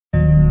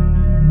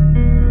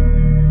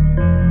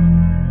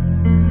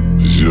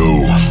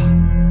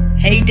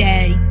Hey,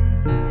 Daddy.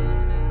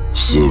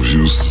 What's up,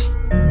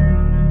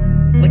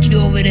 Houston? What you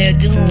over there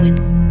doing?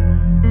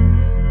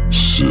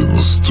 Shit in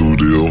the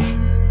studio.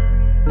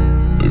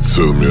 They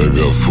tell me I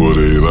got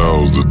 48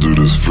 hours to do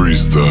this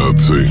freestyle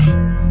tape.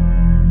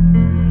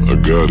 I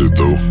got it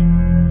though.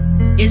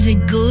 Is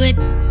it good?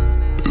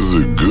 Is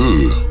it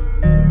good?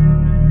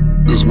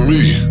 It's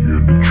me.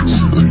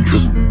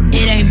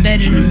 It ain't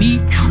better than me.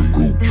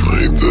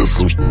 Ain't that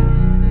some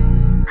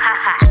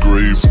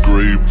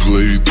scrape,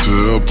 play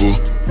tapper,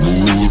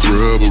 mood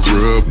rap,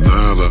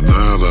 not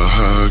a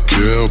high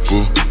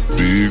capper.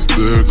 Big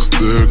stack,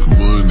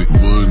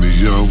 money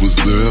I was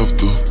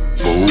after.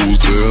 Foes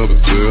dab,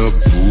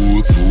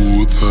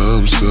 full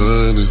time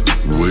shining,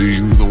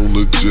 waiting on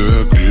the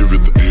jack.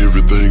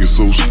 Everything is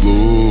so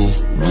slow.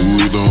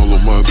 Wood all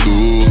on my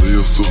door,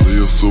 there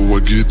so I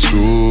get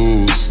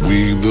yours. We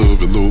ain't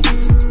loving no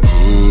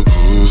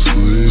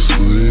hustling,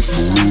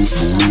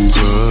 full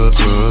time,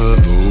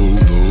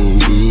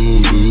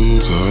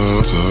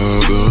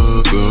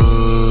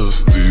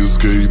 still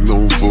skating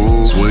on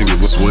four,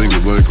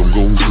 swinging like I'm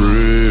gon'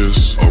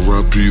 crash.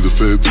 R.I.P. the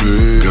fat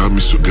pad,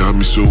 got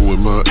me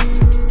showing my.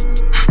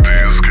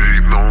 Still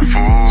skating on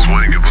four,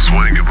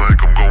 swinging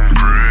like I'm gon'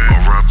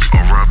 crash.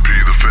 R.I.P.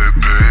 the fat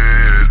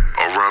pad,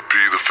 R.I.P.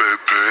 the fat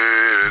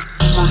pad.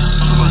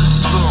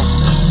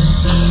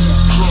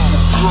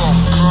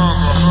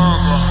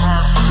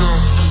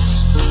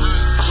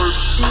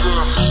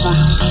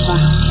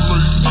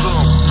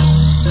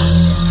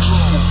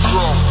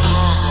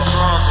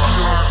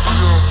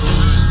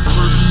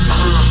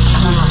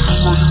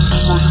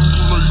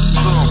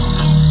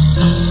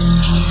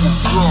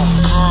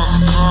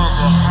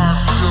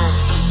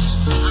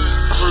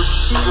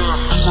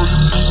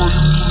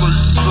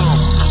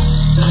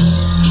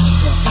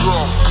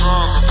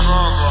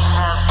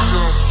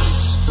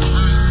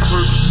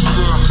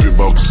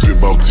 Spend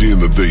about 10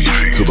 a day,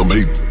 till I'm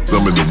 8,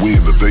 I'm in the win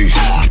today.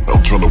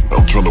 I'm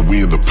tryna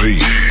win the pay.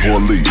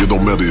 Parlay, it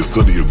don't matter if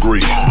sunny or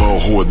gray.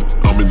 Ball hard,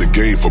 I'm in the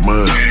game for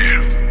mine.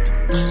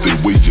 They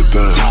weigh you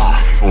down,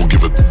 I don't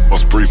give a I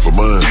spray for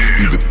mine.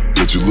 Either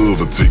that you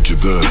love or take you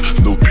down.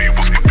 No B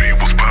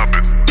was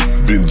poppin'.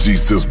 Been G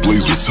since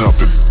Blaze was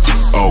toppin'.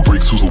 All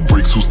breaks, who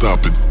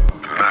stoppin'?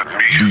 Not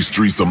me. These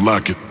streets I'm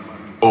locking.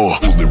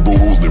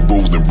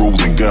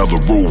 Rolling, gotta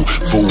roll.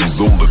 Phones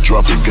on the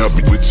drop, it got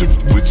me with you.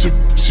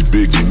 She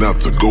begged me not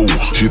to go.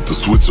 Hit the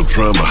switch, I'm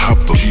trying to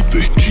hop the keep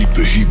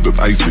the heat, but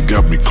ice it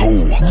got me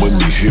cold.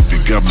 Money heavy,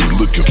 got me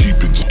looking,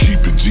 keep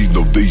it G,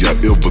 no day I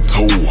ever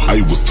told. I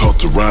was taught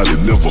to ride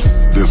and never.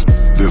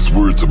 That's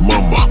word to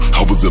mama.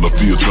 I was in the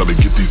field trying to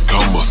get these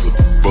commas,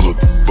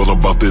 but I'm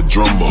about that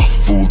drama.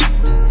 Fool,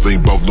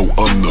 ain't about no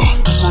honor.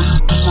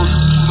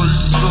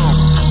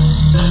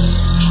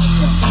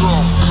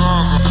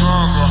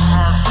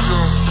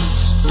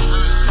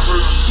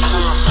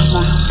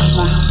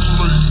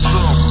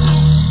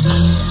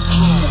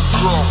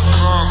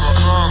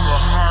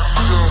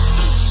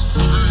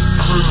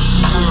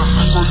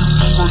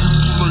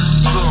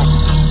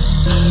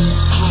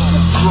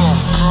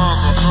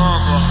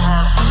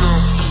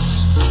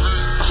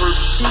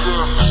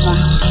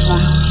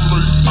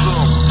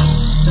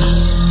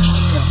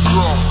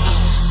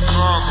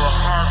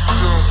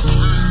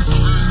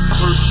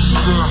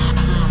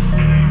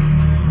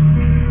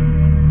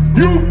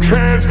 You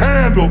can't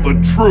handle the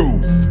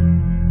truth.